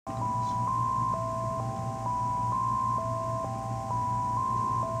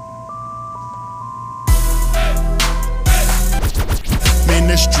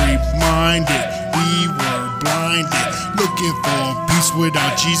minded. We were blinded, looking for peace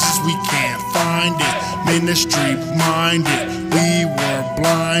without Jesus. We can't find it. Ministry minded. We were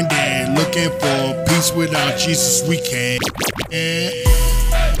blinded, looking for peace without Jesus. We can't.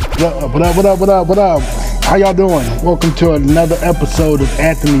 What up? How y'all doing? Welcome to another episode of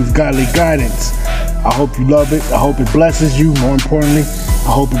Anthony's Godly Guidance. I hope you love it. I hope it blesses you. More importantly,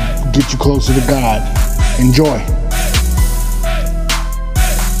 I hope it gets you closer to God. Enjoy.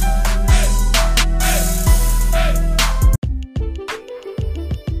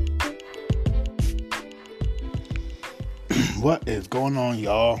 What is going on,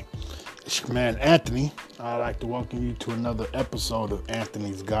 y'all? It's your man Anthony. I'd like to welcome you to another episode of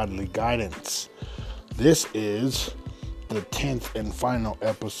Anthony's Godly Guidance. This is the 10th and final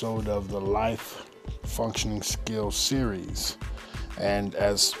episode of the Life Functioning Skills series. And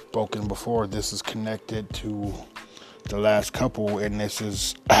as spoken before, this is connected to the last couple, and this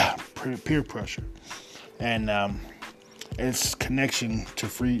is peer pressure. And it's connection to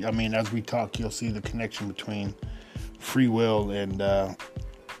free. As we talk, you'll see the connection between free will and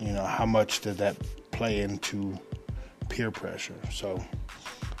how much does that play into peer pressure. So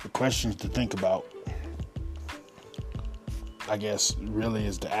the questions to think about, I guess, really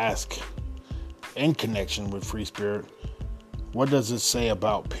is to ask, in connection with free spirit, what does it say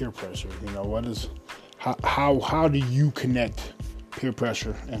about peer pressure? How do you connect peer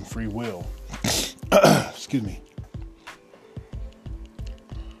pressure and free will? Excuse me.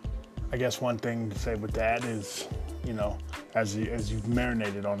 I guess one thing to say with that is, as you've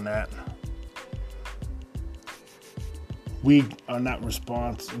marinated on that, we are not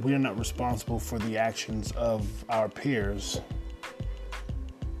responsible for the actions of our peers,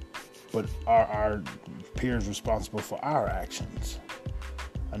 but are our peers responsible for our actions?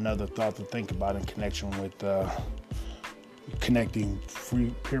 Another thought to think about in connection with connecting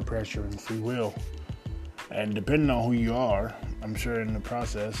free peer pressure and free will. And depending on who you are, I'm sure in the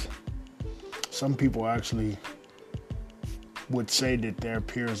process, some people actually would say that their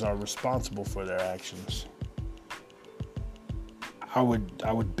peers are responsible for their actions. I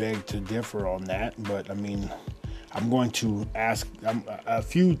would beg to differ on that, but I'm going to ask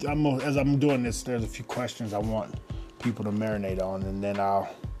as I'm doing this, there's a few questions I want people to marinate on, and then I'll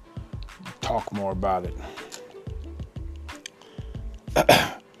talk more about it.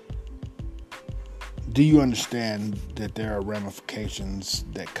 Do you understand that there are ramifications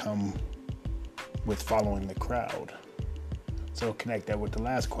that come with following the crowd? So connect that with the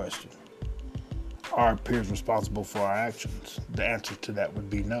last question. Are our peers responsible for our actions? The answer to that would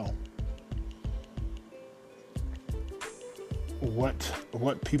be no.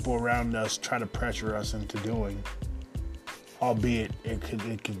 What people around us try to pressure us into doing, albeit it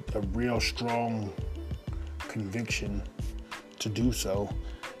could a real strong conviction to do so,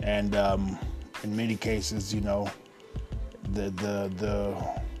 and in many cases, the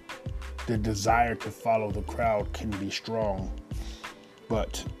desire to follow the crowd can be strong,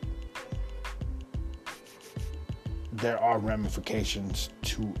 but there are ramifications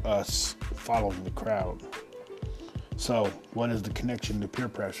to us following the crowd. So, what is the connection to peer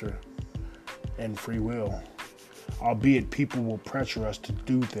pressure and free will? Albeit people will pressure us to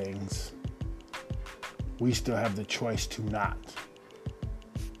do things, we still have the choice to not.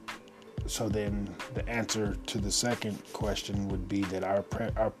 So then the answer to the second question would be that our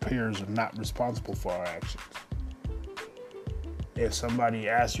peers are not responsible for our actions. If somebody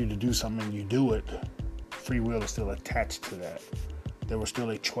asks you to do something and you do it, free will is still attached to that. There was still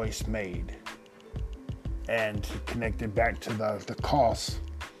a choice made. And to connect it back to the costs,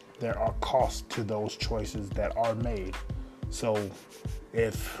 there are costs to those choices that are made. So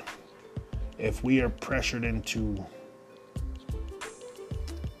if we are pressured into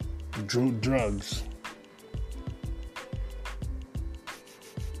drugs,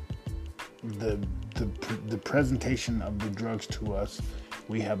 the presentation of the drugs to us,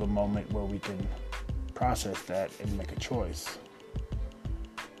 we have a moment where we can process that and make a choice.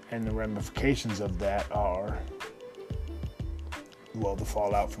 And the ramifications of that are, the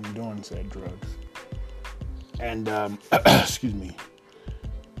fallout from doing said drugs. And, excuse me,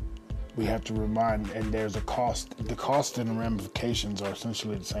 we have to remind, and there's a cost. The cost and the ramifications are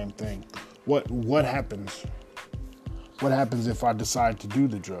essentially the same thing. What happens? What happens if I decide to do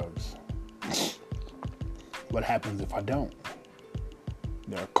the drugs? What happens if I don't?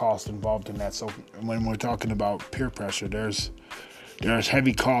 There are costs involved in that. So when we're talking about peer pressure, there's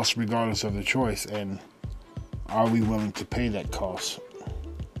heavy costs regardless of the choice, and are we willing to pay that cost?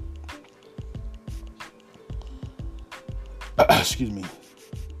 Excuse me.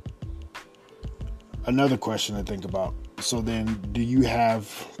 Another question to think about. So then, do you have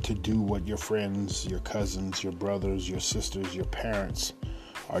to to do what your friends, your cousins, your brothers, your sisters, your parents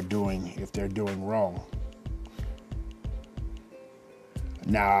are doing if they're doing wrong?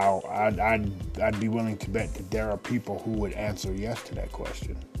 Now, I'd be willing to bet that there are people who would answer yes to that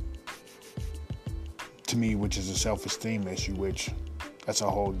question. To me, which is a self-esteem issue, which that's a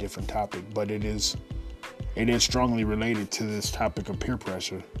whole different topic, but it is strongly related to this topic of peer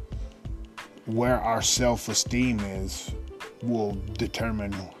pressure. Where our self-esteem is will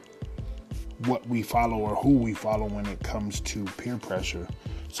determine what we follow or who we follow when it comes to peer pressure.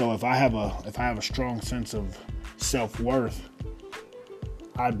 So if I have a strong sense of self-worth,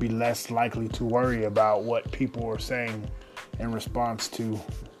 I'd be less likely to worry about what people are saying in response to,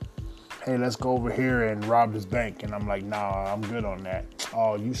 hey, let's go over here and rob this bank. And I'm like, nah, I'm good on that.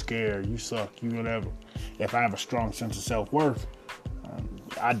 Oh, you scared, you suck, you whatever. If I have a strong sense of self-worth,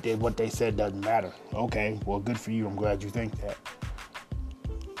 I did what they said, doesn't matter. Okay, well, good for you. I'm glad you think that.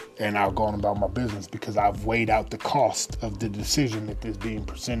 And I'll go on about my business because I've weighed out the cost of the decision that is being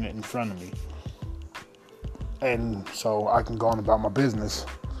presented in front of me. And so I can go on about my business.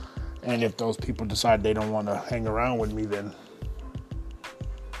 And if those people decide they don't want to hang around with me, then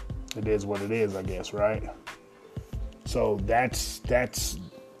it is what it is, I guess, right? So that's that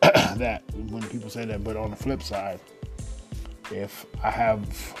when people say that. But on the flip side, if I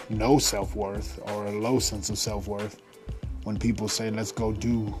have no self-worth or a low sense of self-worth, when people say, let's go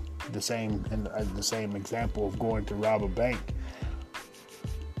do the same example of going to rob a bank,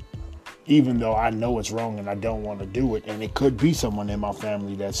 even though I know it's wrong and I don't want to do it, and it could be someone in my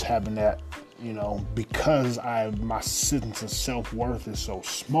family that's having that, because my sense of self-worth is so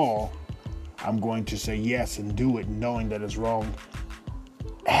small, I'm going to say yes and do it knowing that it's wrong,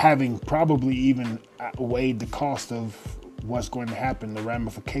 having probably even weighed the cost of what's going to happen, the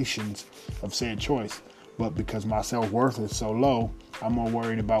ramifications of said choice. But because my self-worth is so low, I'm more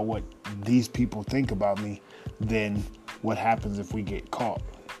worried about what these people think about me than what happens if we get caught.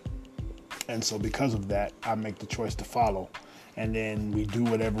 And so because of that, I make the choice to follow. And then we do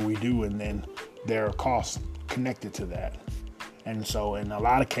whatever we do, and then there are costs connected to that. And so in a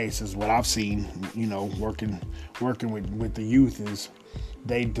lot of cases, what I've seen, working with the youth is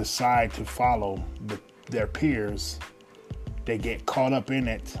they decide to follow their peers. They get caught up in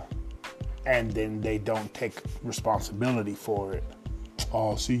it, and then they don't take responsibility for it.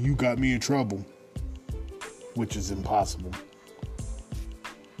 Oh, see, you got me in trouble, which is impossible.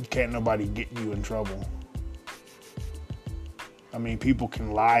 Can't nobody get you in trouble. I mean, people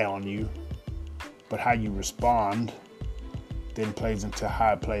can lie on you, but how you respond then plays into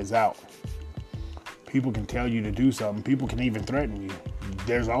how it plays out. People can tell you to do something. People can even threaten you.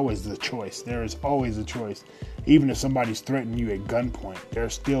 There's always the choice. There is always a choice. Even if somebody's threatening you at gunpoint,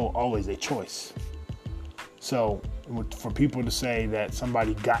 there's still always a choice. So for people to say that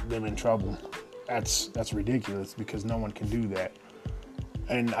somebody got them in trouble, that's ridiculous, because no one can do that.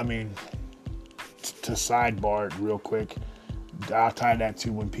 And I mean, to sidebar it real quick, I'll tie that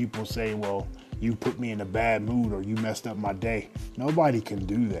to when people say, well, you put me in a bad mood or you messed up my day. Nobody can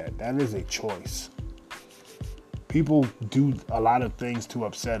do that. That is a choice. People do a lot of things to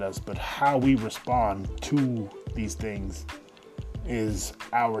upset us, but how we respond to these things is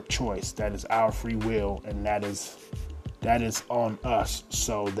our choice. That is our free will, and that is on us.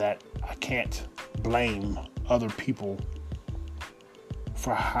 So that I can't blame other people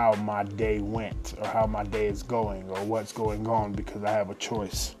for how my day went or how my day is going or what's going on, because I have a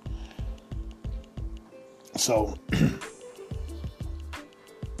choice. So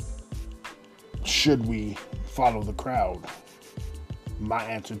should we follow the crowd? My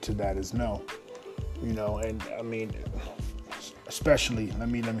answer to that is no. And I mean, especially, let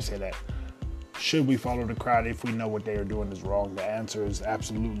me say that. Should we follow the crowd if we know what they are doing is wrong? The answer is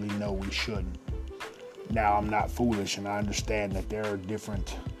absolutely no, we shouldn't. Now, I'm not foolish, and I understand that there are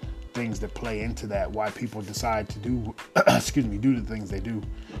different things that play into that, why people decide to do, do the things they do.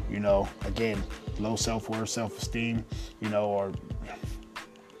 Again, low self-worth, self-esteem,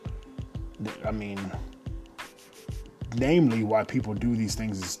 namely why people do these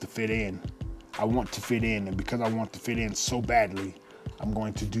things is to fit in. I want to fit in, and because I want to fit in so badly, I'm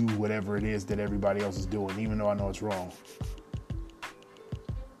going to do whatever it is that everybody else is doing, even though I know it's wrong.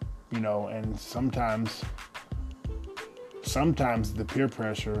 And sometimes the peer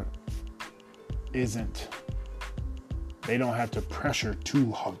pressure they don't have to pressure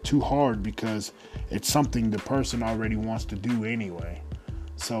too hard, because it's something the person already wants to do anyway.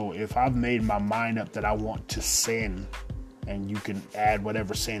 So if I've made my mind up that I want to sin, and you can add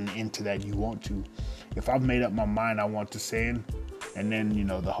whatever sin into that you want to. If I've made up my mind I want to sin, and then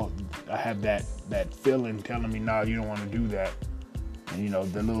I have that feeling telling me, no, you don't want to do that. And,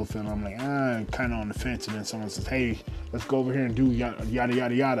 the little feeling, I'm like, kind of on the fence. And then someone says, hey, let's go over here and do yada,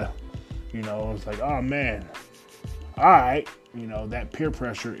 yada, yada. It's like, oh, man. All right. That peer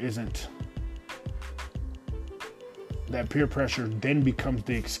pressure then becomes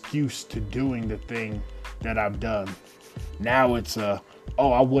the excuse to doing the thing that I've done. Now it's I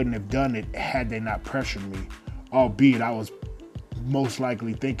wouldn't have done it had they not pressured me. Albeit I was most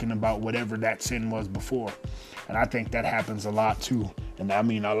likely thinking about whatever that sin was before. And I think that happens a lot too. And I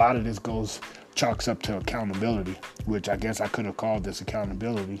mean, a lot of this chalks up to accountability, which I guess I could have called this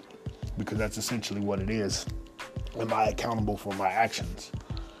accountability, because that's essentially what it is. Am I accountable for my actions?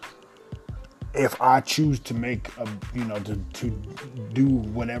 If I choose to make to do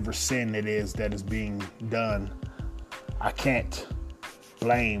whatever sin it is that is being done, I can't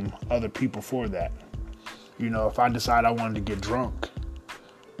blame other people for that. If I decide I wanted to get drunk,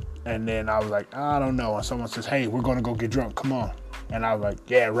 and then I was like, I don't know, and someone says, hey, we're going to go get drunk, come on. And I was like,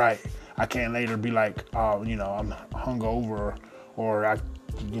 yeah, right. I can't later be like, I'm hungover, or I,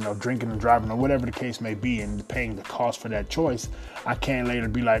 drinking and driving, or whatever the case may be, and paying the cost for that choice. I can't later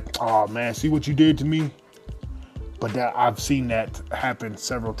be like, oh man, see what you did to me? But that I've seen that happen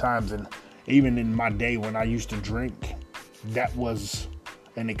several times, and even in my day when I used to drink, that was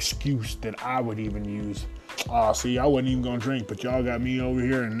an excuse that I would even use. See, I wasn't even gonna drink, but y'all got me over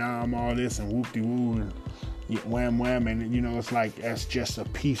here, and now I'm all this, and whoop-de-woo, and wham wham, and it's like that's just a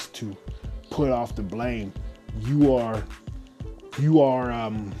piece to put off the blame. You are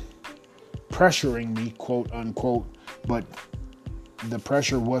pressuring me, quote unquote, but the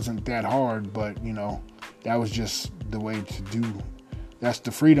pressure wasn't that hard. But that was just the way to do. That's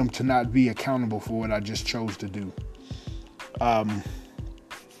the freedom to not be accountable for what I just chose to do.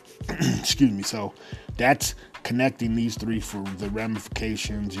 Excuse me. So that's connecting these three for the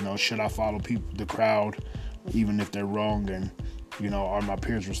ramifications. Should I follow the crowd, even if they're wrong? And, are my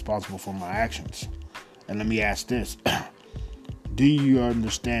peers responsible for my actions? And let me ask this. Do you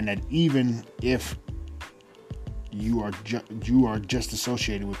understand that even if you are just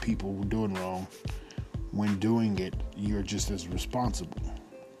associated with people who are doing wrong, when doing it, you're just as responsible?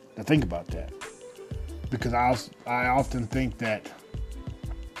 Now think about that. Because I often think that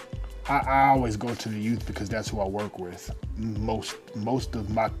I always go to the youth because that's who I work with. Most of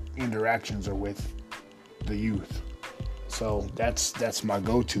my interactions are with the youth. So that's my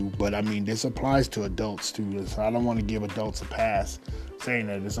go-to. But I mean, this applies to adults too. So I don't want to give adults a pass saying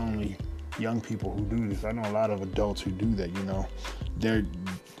that it's only young people who do this. I know a lot of adults who do that, They're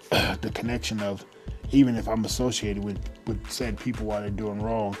the connection of, even if I'm associated with said people while they're doing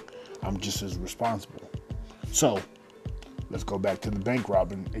wrong, I'm just as responsible. So let's go back to the bank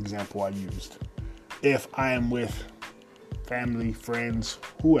robbing example I used. If I am with family, friends,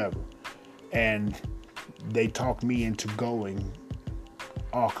 whoever, and they talk me into going,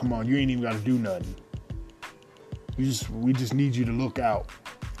 oh, come on, you ain't even got to do nothing. We just need you to look out,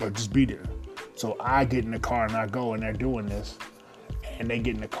 or just be there. So I get in the car and I go, and they're doing this, and they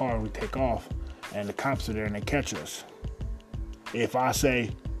get in the car and we take off, and the cops are there and they catch us. If I say,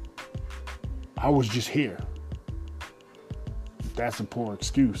 I was just here, that's a poor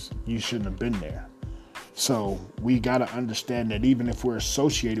excuse. You shouldn't have been there. So we got to understand that even if we're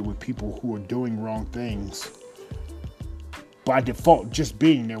associated with people who are doing wrong things, by default, just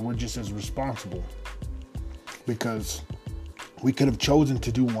being there, we're just as responsible. Because we could have chosen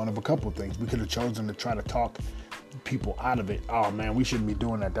to do one of a couple of things. We could have chosen to try to talk people out of it. Oh man, we shouldn't be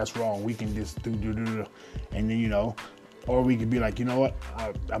doing that. That's wrong. We can just do. And then, or we could be like, you know what?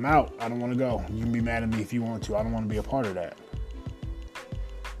 I'm out. I don't want to go. You can be mad at me if you want to. I don't want to be a part of that.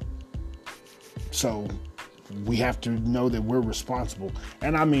 So we have to know that we're responsible.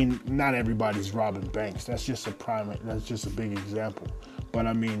 And I mean, not everybody's robbing banks. That's just a big example. But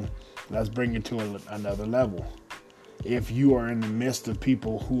I mean, let's bring it to another level. If you are in the midst of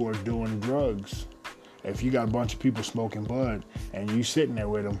people who are doing drugs, if you got a bunch of people smoking bud and you sitting there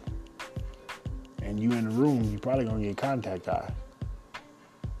with them and you in the room, you're probably going to get contact eye.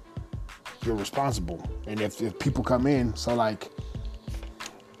 You're responsible. And if people come in, so like,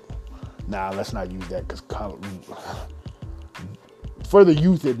 let's not use that, because for the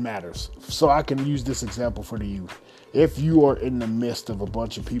youth it matters. So I can use this example for the youth. If you are in the midst of a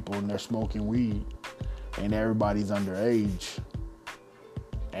bunch of people and they're smoking weed and everybody's underage,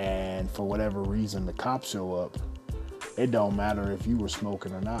 and for whatever reason the cops show up, it don't matter if you were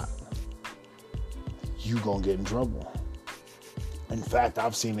smoking or not. You gonna get in trouble. In fact,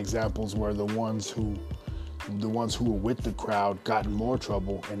 I've seen examples where the ones who were with the crowd got in more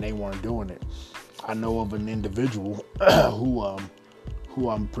trouble and they weren't doing it. I know of an individual who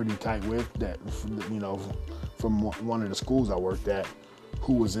I'm pretty tight with, that, you know, from one of the schools I worked at,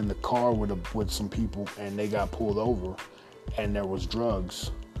 who was in the car with some people, and they got pulled over, and there was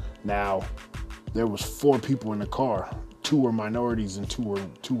drugs. Now, there was 4 people in the car. 2 were minorities and 2 were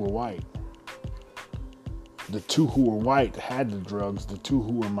white. The 2 who were white had the drugs. The 2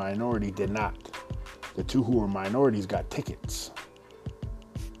 who were minority did not. The 2 who were minorities got tickets.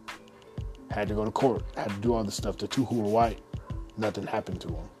 Had to go to court. Had to do all this stuff. The 2 who were white, nothing happened to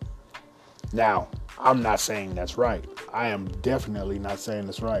them. Now, I'm not saying that's right. I am definitely not saying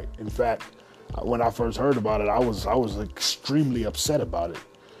that's right. In fact, when I first heard about it, I was extremely upset about it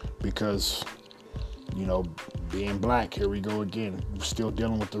because, you know, being black, here we go again. We're still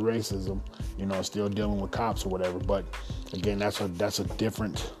dealing with the racism, you know, still dealing with cops or whatever. But again, that's a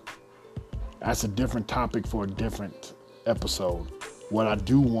different topic for a different episode. What I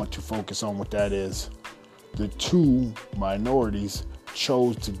do want to focus on with that is the 2 minorities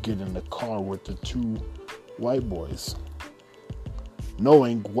chose to get in the car with the 2 white boys,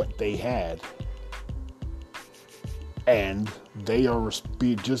 knowing what they had. And they are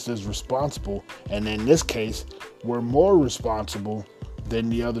just as responsible, and in this case, were more responsible than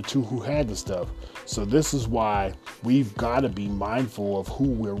the other 2 who had the stuff. So this is why we've got to be mindful of who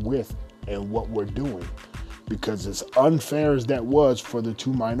we're with and what we're doing. Because as unfair as that was for the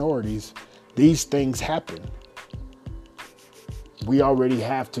 2 minorities, these things happen. We already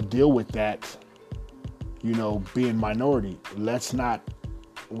have to deal with that, you know, being minority.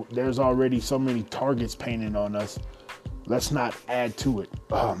 There's already so many targets painted on us. Let's not add to it.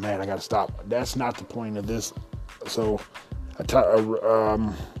 Oh man, I gotta stop. That's not the point of this. So, a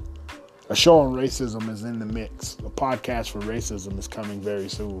show on racism is in the mix. A podcast for racism is coming very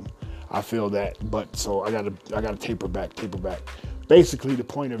soon. I feel that, but so I gotta taper back. Basically, the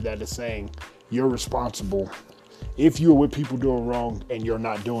point of that is saying you're responsible. If you're with people doing wrong and you're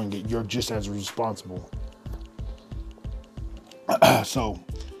not doing it, you're just as responsible. So,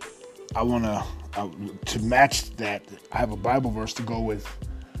 I wanna. To match that, I have a Bible verse to go with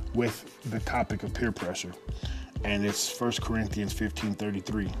the topic of peer pressure. And it's 1 Corinthians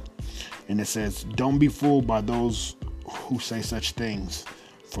 15:33. And it says, "Don't be fooled by those who say such things,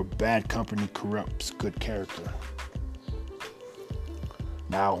 for bad company corrupts good character."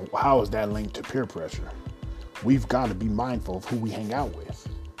 Now, how is that linked to peer pressure? We've got to be mindful of who we hang out with.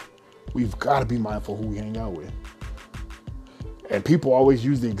 And people always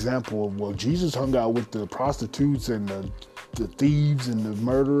use the example of, well, Jesus hung out with the prostitutes and the thieves and the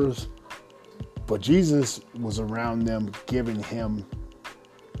murderers. But Jesus was around them, giving them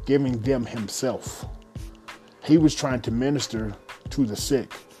himself. He was trying to minister to the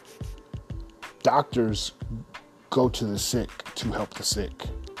sick. Doctors go to the sick to help the sick.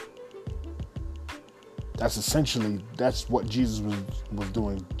 That's what Jesus was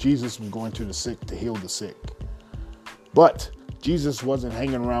doing. Jesus was going to the sick to heal the sick. But Jesus wasn't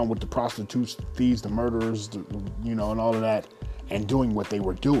hanging around with the prostitutes, the thieves, the murderers, and all of that, and doing what they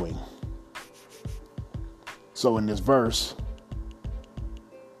were doing. So in this verse,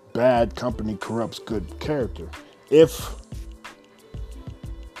 bad company corrupts good character. If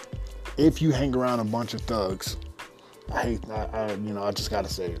you hang around a bunch of thugs, I just gotta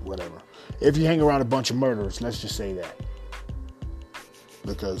say it, whatever. If you hang around a bunch of murderers, let's just say that.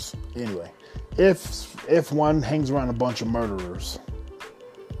 Because anyway, if one hangs around a bunch of murderers,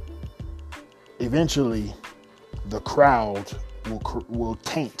 eventually the crowd will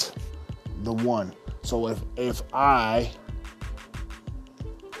taint the one. So if I'm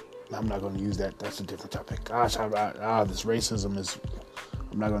not going to use that. That's a different topic. Gosh, this racism is.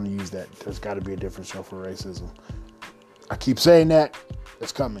 I'm not going to use that. There's got to be a different show for racism. I keep saying that.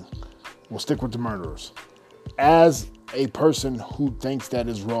 It's coming. We'll stick with the murderers. As a person who thinks that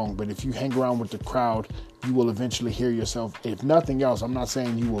is wrong, but if you hang around with the crowd, you will eventually hear yourself. If nothing else, I'm not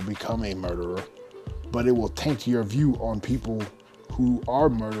saying you will become a murderer, but it will taint your view on people who are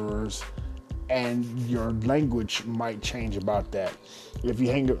murderers, and your language might change about that. If you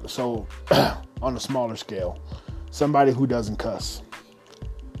on a smaller scale, somebody who doesn't cuss.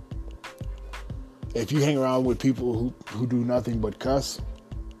 If you hang around with people who do nothing but cuss,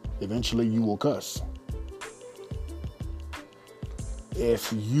 eventually you will cuss.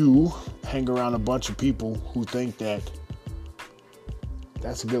 If you hang around a bunch of people who think that's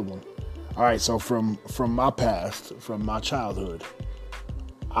a good one. All right, so from my past, from my childhood,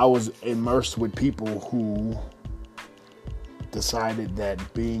 I was immersed with people who decided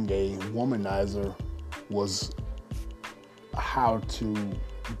that being a womanizer was how to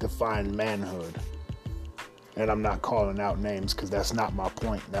define manhood. And I'm not calling out names because that's not my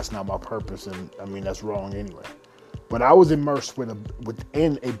point. That's not my purpose. And I mean, that's wrong anyway. But I was immersed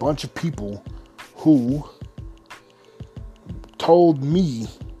within a bunch of people who told me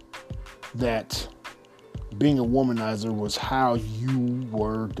that being a womanizer was how you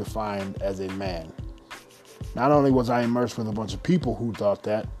were defined as a man. Not only was I immersed with a bunch of people who thought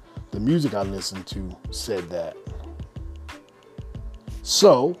that, the music I listened to said that.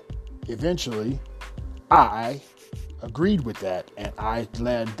 So, eventually, I agreed with that, and I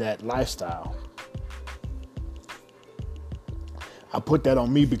led that lifestyle. I put that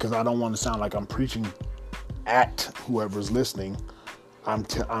on me because I don't want to sound like I'm preaching at whoever's listening. I'm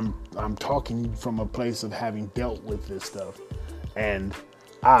talking from a place of having dealt with this stuff, and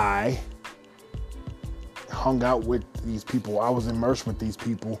I hung out with these people. I was immersed with these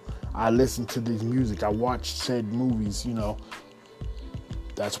people. I listened to this music. I watched said movies.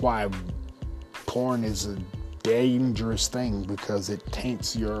 That's why porn is a dangerous thing, because it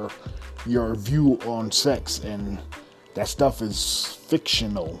taints your view on sex, and that stuff is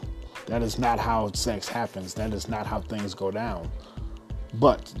fictional. That is not how sex happens. That is not how things go down.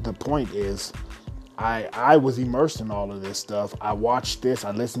 But the point is, I was immersed in all of this stuff. I watched this.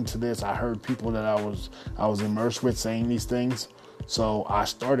 I listened to this. I heard people that I was immersed with saying these things. So I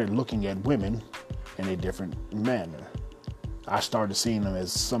started looking at women in a different manner. I started seeing them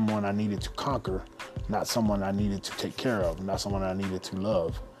as someone I needed to conquer, not someone I needed to take care of, not someone I needed to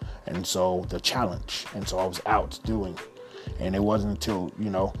love. And so the challenge. And so I was out doing. And it wasn't until,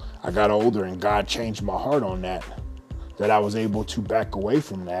 I got older and God changed my heart on that I was able to back away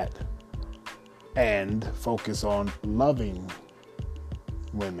from that and focus on loving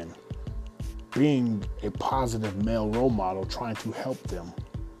women, being a positive male role model, trying to help them.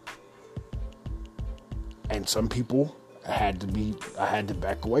 And some people, I had to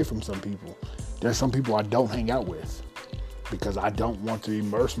back away from some people. There's some people I don't hang out with because I don't want to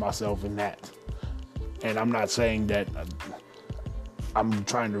immerse myself in that. And I'm not saying that I'm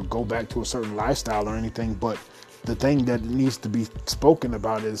trying to go back to a certain lifestyle or anything, but the thing that needs to be spoken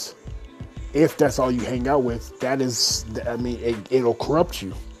about is, if that's all you hang out with, it'll corrupt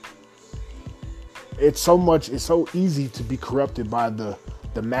you. It's so easy to be corrupted by the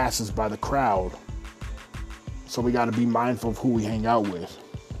masses, by the crowd. So we got to be mindful of who we hang out with.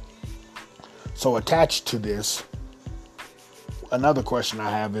 So attached to this, another question I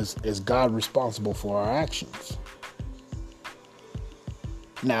have is God responsible for our actions?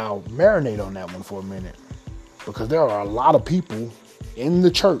 Now, marinate on that one for a minute, because there are a lot of people in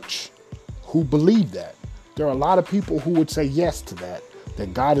the church who believe that. There are a lot of people who would say yes to that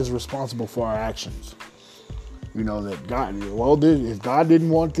God is responsible for our actions. That God, if God didn't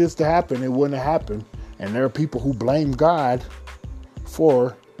want this to happen, it wouldn't have happened. And there are people who blame God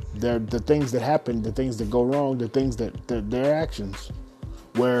for the things that happen, the things that go wrong, the things their actions,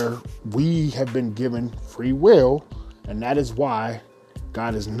 where we have been given free will, and that is why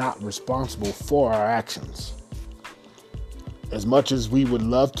God is not responsible for our actions. As much as we would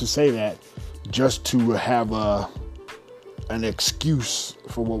love to say that, just to have an excuse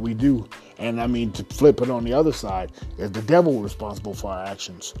for what we do. And to flip it on the other side, is the devil responsible for our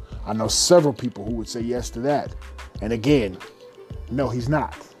actions? I know several people who would say yes to that. And again, no, he's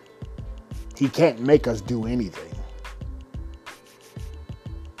not. He can't make us do anything.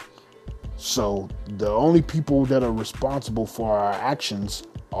 So the only people that are responsible for our actions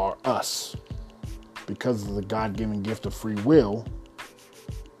are us. Because of the God-given gift of free will,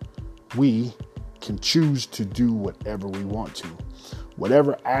 we can choose to do whatever we want to.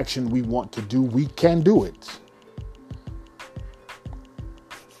 Whatever action we want to do, we can do it.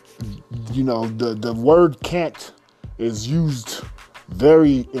 The word can't is used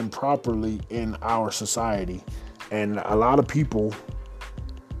very improperly in our society. And a lot of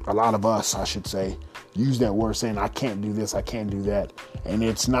us, I should say, use that word saying, I can't do this, I can't do that. And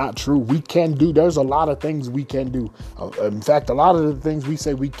it's not true. There's a lot of things we can do. In fact, a lot of the things we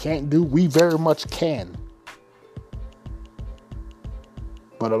say we can't do, we very much can.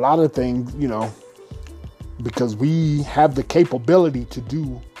 But a lot of things, because we have the capability to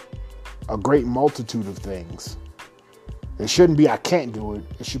do a great multitude of things. It shouldn't be I can't do it.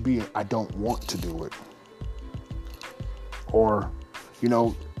 It should be I don't want to do it. Or,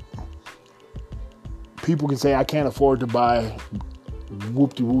 people can say I can't afford to buy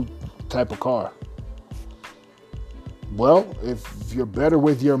whoop-de-whoop type of car. Well, if you're better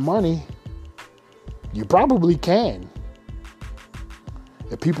with your money, you probably can.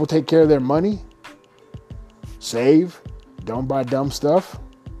 If people take care of their money, save, don't buy dumb stuff,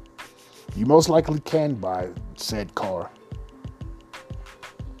 you most likely can buy said car.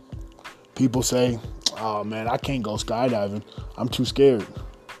 People say, oh man, I can't go skydiving. I'm too scared.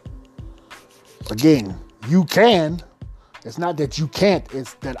 Again, You can. It's not that you can't.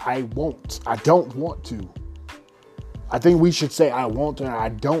 It's that I won't. I don't want to. I think we should say I won't and I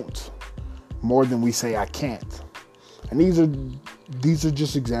don't more than we say I can't. And these are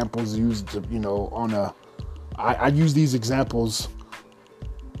just examples used, I use these examples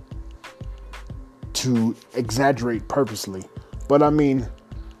to exaggerate purposely. But I mean,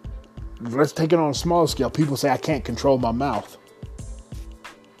 let's take it on a smaller scale. People say I can't control my mouth.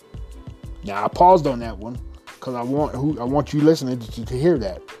 Now I paused on that one because I want you listening to hear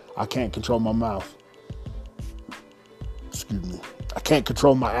that. I can't control my mouth. Excuse me. I can't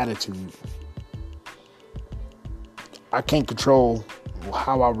control my attitude. I can't control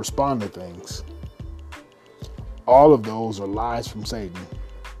how I respond to things. All of those are lies from Satan.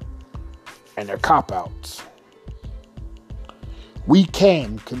 And they're cop-outs. We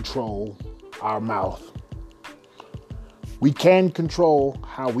can control our mouth. We can control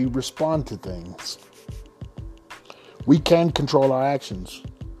how we respond to things. We can control our actions.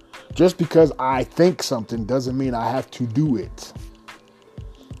 Just because I think something doesn't mean I have to do it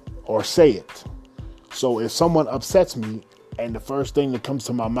or say it. So if someone upsets me and the first thing that comes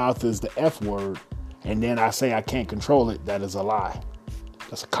to my mouth is the F word, and then I say I can't control it, that is a lie.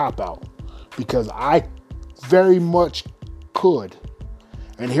 That's a cop-out. Because I very much could.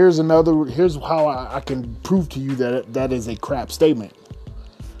 And here's how I can prove to you that that is a crap statement.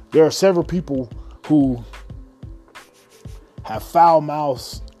 There are several people who have foul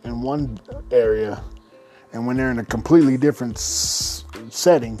mouths in one area, and when they're in a completely different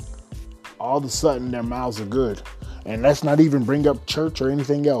setting, all of a sudden their mouths are good. And let's not even bring up church or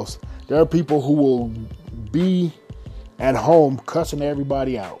anything else. There are people who will be at home cussing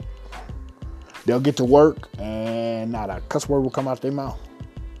everybody out. They'll get to work and not a cuss word will come out their mouth.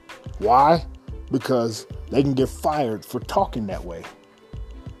 Why? Because they can get fired for talking that way.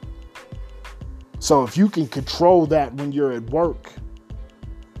 So if you can control that when you're at work,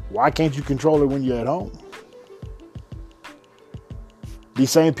 why can't you control it when you're at home? These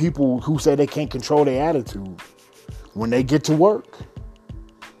same people who say they can't control their attitude, when they get to work,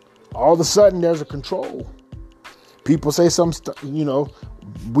 all of a sudden there's a control. People say some stuff,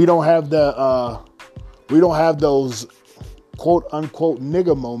 we don't have those quote unquote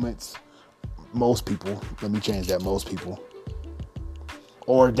nigga moments. Most people, let me change that. Most people,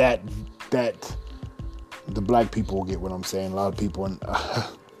 or that the black people will get what I'm saying. A lot of people,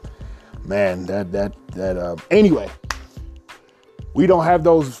 anyway, we don't have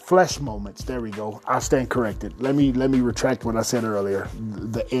those flesh moments. There we go. I stand corrected. Let me retract what I said earlier.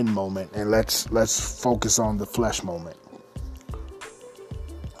 The end moment, and let's focus on the flesh moment.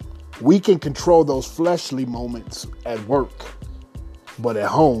 We can control those fleshly moments at work, but at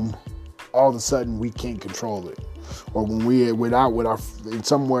home, all of a sudden we can't control it. Or when we're out in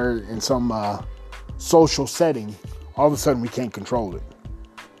some social setting, all of a sudden we can't control it.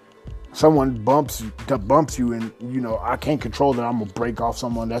 Someone bumps you, and I can't control that. I'm gonna break off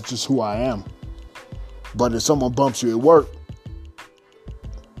someone. That's just who I am. But if someone bumps you at work,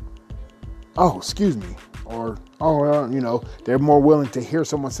 oh, excuse me. Or, they're more willing to hear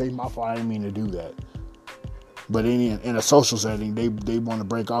someone say, my fault, I didn't mean to do that. But in a social setting, they want to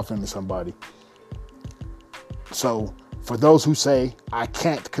break off into somebody. So for those who say, I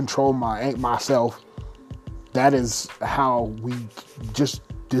can't control myself, that is how we just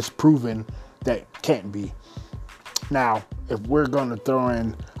disproven that can't be. Now, if we're going to throw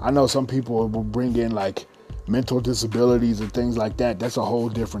in, I know some people will bring in like mental disabilities and things like that. That's a whole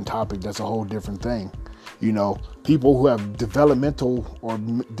different topic. That's a whole different thing. People who have developmental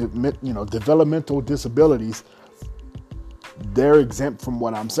disabilities, they're exempt from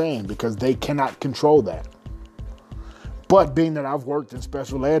what I'm saying because they cannot control that. But being that I've worked in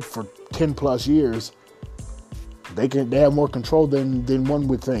special ed for 10 plus years, they have more control than one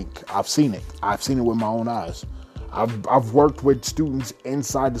would think. I've seen it. I've seen it with my own eyes. I've worked with students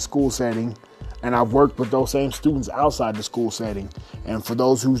inside the school setting, and I've worked with those same students outside the school setting. And for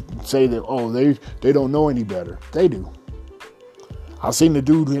those who say that, they don't know any better, they do. I've seen the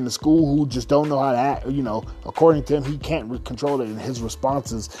dude in the school who just don't know how to act. According to him, he can't control it. And his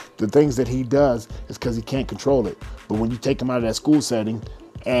responses, the things that he does, is because he can't control it. But when you take him out of that school setting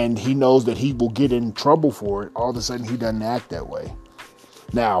and he knows that he will get in trouble for it, all of a sudden he doesn't act that way.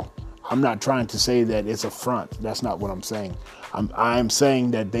 Now, I'm not trying to say that it's a front. That's not what I'm saying. I'm saying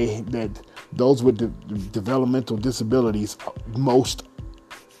that those with developmental disabilities, most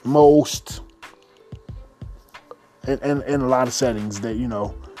in a lot of settings, that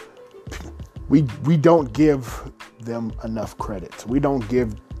we don't give them enough credit. We don't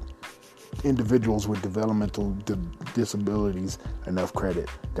give individuals with developmental disabilities enough credit.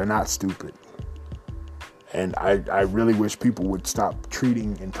 They're not stupid. And I really wish people would stop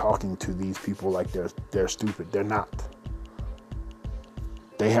treating and talking to these people like they're stupid. They're not.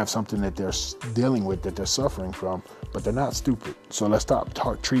 They have something that they're dealing with, that they're suffering from, but they're not stupid. So let's stop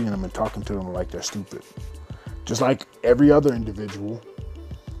treating them and talking to them like they're stupid. Just like every other individual,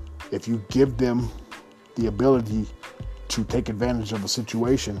 if you give them the ability to take advantage of a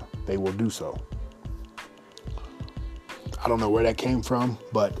situation, they will do so. I don't know where that came from,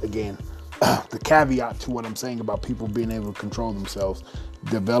 but again, the caveat to what I'm saying about people being able to control themselves,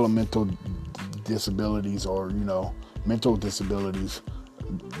 developmental disabilities or, mental disabilities,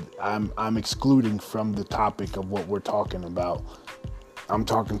 I'm excluding from the topic of what we're talking about. I'm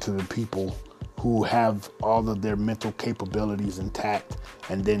talking to the people who have all of their mental capabilities intact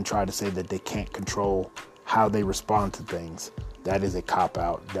and then try to say that they can't control how they respond to things. That is a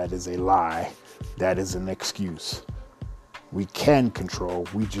cop-out. That is a lie. That is an excuse. We can control.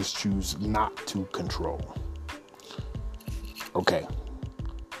 We just choose not to control. Okay.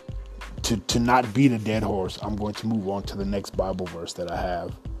 To not beat a dead horse, I'm going to move on to the next Bible verse that I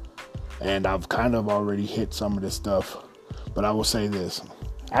have. And I've kind of already hit some of this stuff, but I will say this.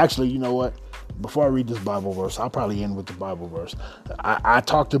 Actually, you know what? Before I read this Bible verse, I'll probably end with the Bible verse. I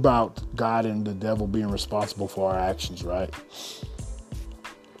talked about God and the devil being responsible for our actions, right?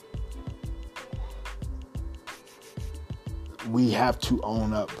 We have to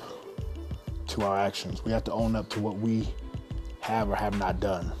own up to our actions. We have to own up to what we have or have not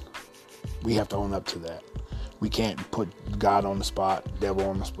done. We have to own up to that. We can't put God on the spot, devil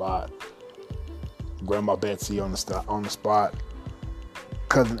on the spot, Grandma Betsy on the spot,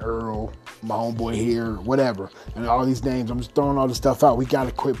 Cousin Earl, my homeboy here, whatever. And all these names, I'm just throwing all this stuff out. We got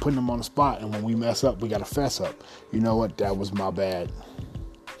to quit putting them on the spot. And when we mess up, we got to fess up. You know what? That was my bad.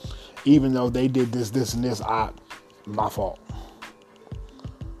 Even though they did this, and this, my fault.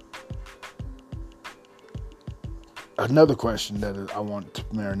 Another question that I want to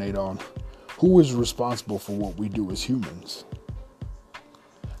marinate on. Who is responsible for what we do as humans?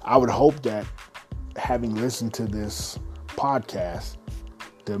 I would hope that having listened to this podcast,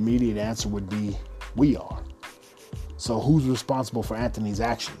 the immediate answer would be, we are. So who's responsible for Anthony's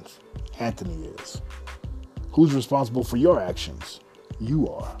actions? Anthony is. Who's responsible for your actions? You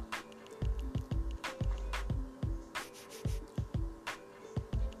are.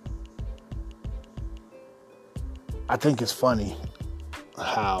 I think it's funny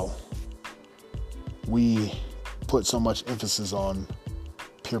how we put so much emphasis on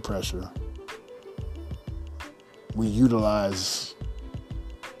peer pressure. We utilize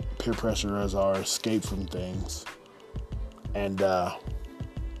peer pressure as our escape from things. And, that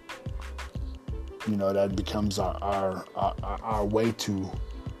becomes our way to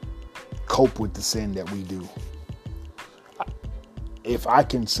cope with the sin that we do. If I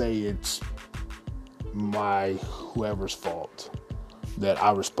can say it's whoever's fault that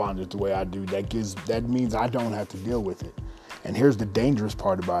I responded the way I do, that means I don't have to deal with it. And here's the dangerous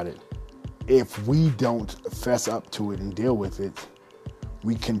part about it. If we don't fess up to it and deal with it,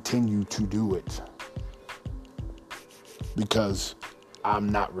 we continue to do it because I'm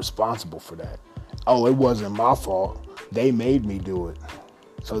not responsible for that. Oh, it wasn't my fault. They made me do it.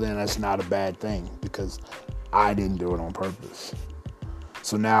 So then that's not a bad thing because I didn't do it on purpose.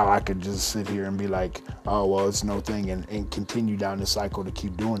 So now I could just sit here and be like, oh, well, it's no thing, and continue down the cycle to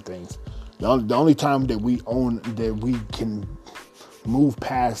keep doing things. The only time that we can move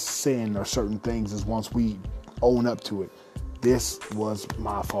past sin or certain things is once we own up to it. This was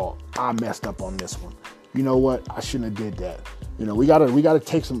my fault. I messed up on this one. You know what? I shouldn't have did that. We gotta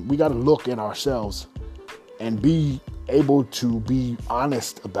look at ourselves and be able to be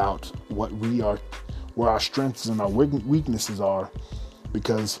honest about where our strengths and our weaknesses are.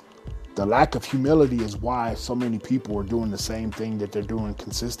 Because the lack of humility is why so many people are doing the same thing that they're doing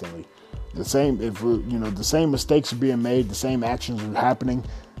consistently. The same mistakes are being made, the same actions are happening,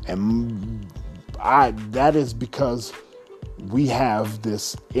 and that is because we have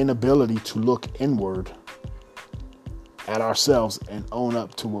this inability to look inward at ourselves and own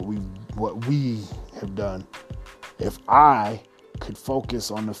up to what we have done. If I could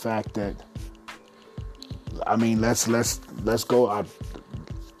focus on the fact that, let's go.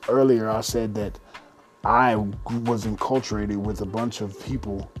 Earlier, I said that I was enculturated with a bunch of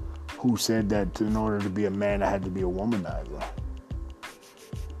people who said that in order to be a man, I had to be a womanizer.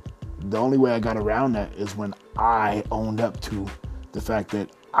 The only way I got around that is when I owned up to the fact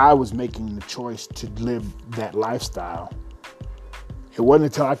that I was making the choice to live that lifestyle. It wasn't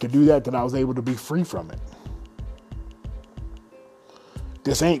until I could do that I was able to be free from it.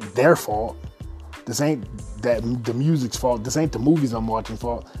 This ain't their fault. This ain't the music's fault. This ain't the movies I'm watching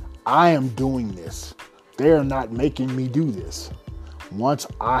fault. I am doing this. they're not making me do this. Once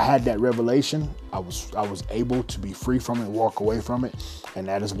I had that revelation, I was able to be free from it, walk away from it. And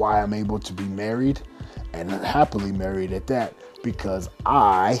that is why I'm able to be married, and happily married at that, because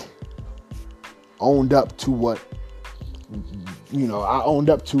I owned up to I owned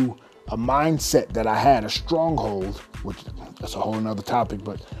up to a mindset that I had, a stronghold, which that's a whole nother topic,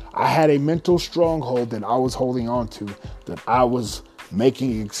 but I had a mental stronghold that I was holding on to, that I was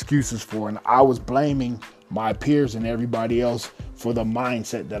making excuses for, and I was blaming my peers and everybody else for the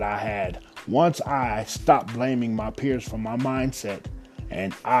mindset that I had. Once I stopped blaming my peers for my mindset,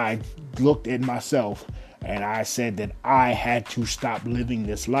 and I looked at myself and I said that I had to stop living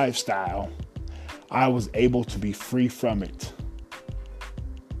this lifestyle, I was able to be free from it.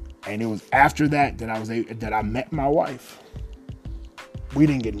 And it was after that that I met my wife. We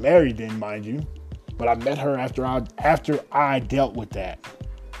didn't get married then, mind you, but I met her after I dealt with that.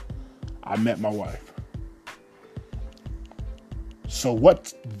 I met my wife. So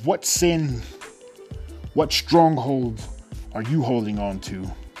what sin, what stronghold are you holding on to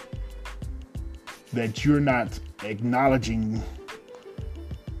that you're not acknowledging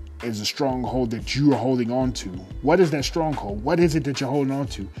is a stronghold that you are holding on to? What is that stronghold? What is it that you're holding on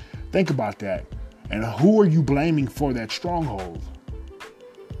to? Think about that. And who are you blaming for that stronghold?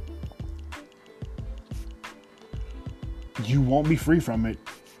 You won't be free from it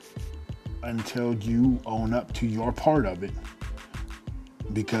until you own up to your part of it.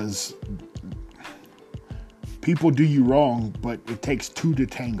 Because people do you wrong, but it takes two to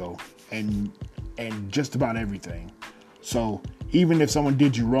tango, and just about everything. So even if someone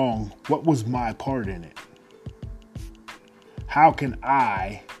did you wrong, what was my part in it? How can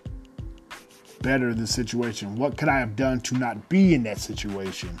I better the situation? What could I have done to not be in that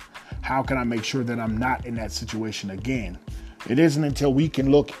situation? How can I make sure that I'm not in that situation again? It isn't until we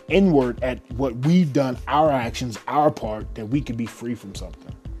can look inward at what we've done, our actions, our part, that we can be free from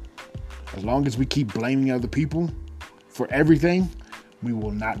something. As long as we keep blaming other people for everything, we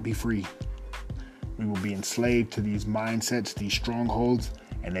will not be free. We will be enslaved to these mindsets, these strongholds,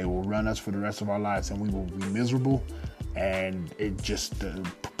 and they will run us for the rest of our lives, and we will be miserable. And it just a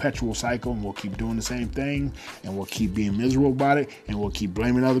perpetual cycle, and we'll keep doing the same thing, and we'll keep being miserable about it, and we'll keep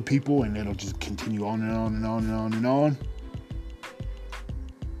blaming other people, and it'll just continue on and on and on and on and on.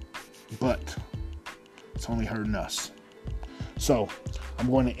 But it's only hurting us. So I'm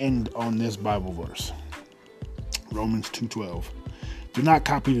going to end on this Bible verse. Romans 2:12. Do not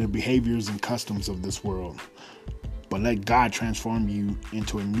copy the behaviors and customs of this world, but let God transform you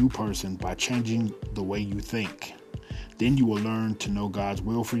into a new person by changing the way you think. Then you will learn to know God's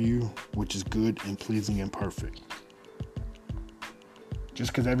will for you, which is good and pleasing and perfect.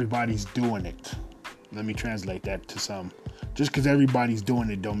 Just because everybody's doing it, let me translate that to some. Just because everybody's doing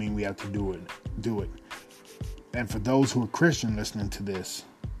it don't mean we have to do it. And for those who are Christian listening to this,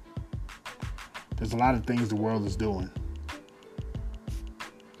 there's a lot of things the world is doing.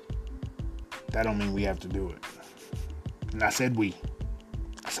 That don't mean we have to do it. And I said we.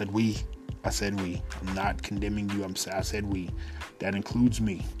 I'm not condemning you. I said we. That includes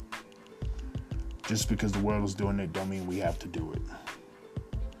me. Just because the world is doing it don't mean we have to do it.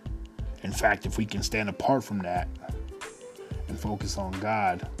 In fact, if we can stand apart from that and focus on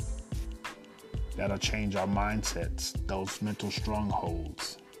God, that'll change our mindsets, those mental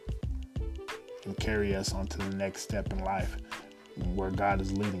strongholds, and carry us on to the next step in life where God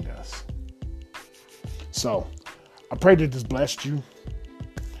is leading us. So, I pray that this blessed you.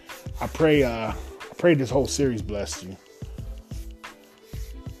 I pray this whole series blessed you.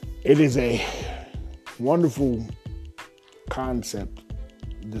 It is a wonderful concept,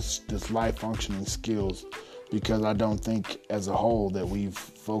 this life functioning skills, because I don't think as a whole that we've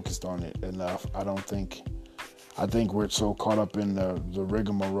focused on it enough. I think we're so caught up in the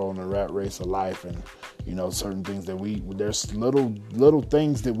rigmarole and the rat race of life, and certain things that there's little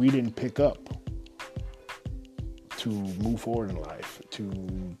things that we didn't pick up to move forward in life, to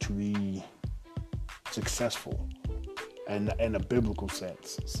be successful, and in a biblical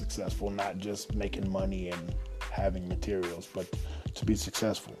sense, successful, not just making money and having materials, but to be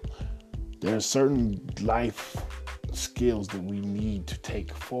successful. There are certain life skills that we need to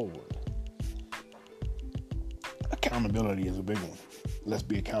take forward. Accountability is a big one. Let's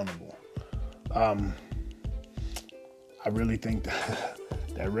be accountable. I really think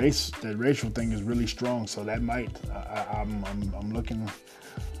that racial thing is really strong. So that might, I'm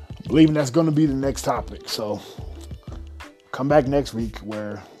believing that's going to be the next topic. So come back next week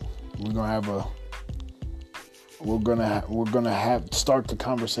where we're gonna have start the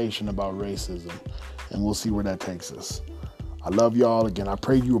conversation about racism, and we'll see where that takes us. I love y'all. Again, I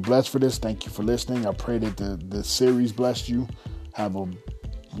pray you were blessed for this. Thank you for listening. I pray that the series blessed you. Have a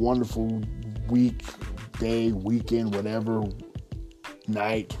wonderful week, day, weekend, whatever,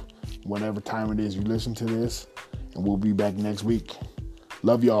 night, whatever time it is you listen to this. And we'll be back next week.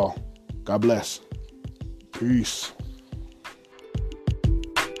 Love y'all. God bless. Peace.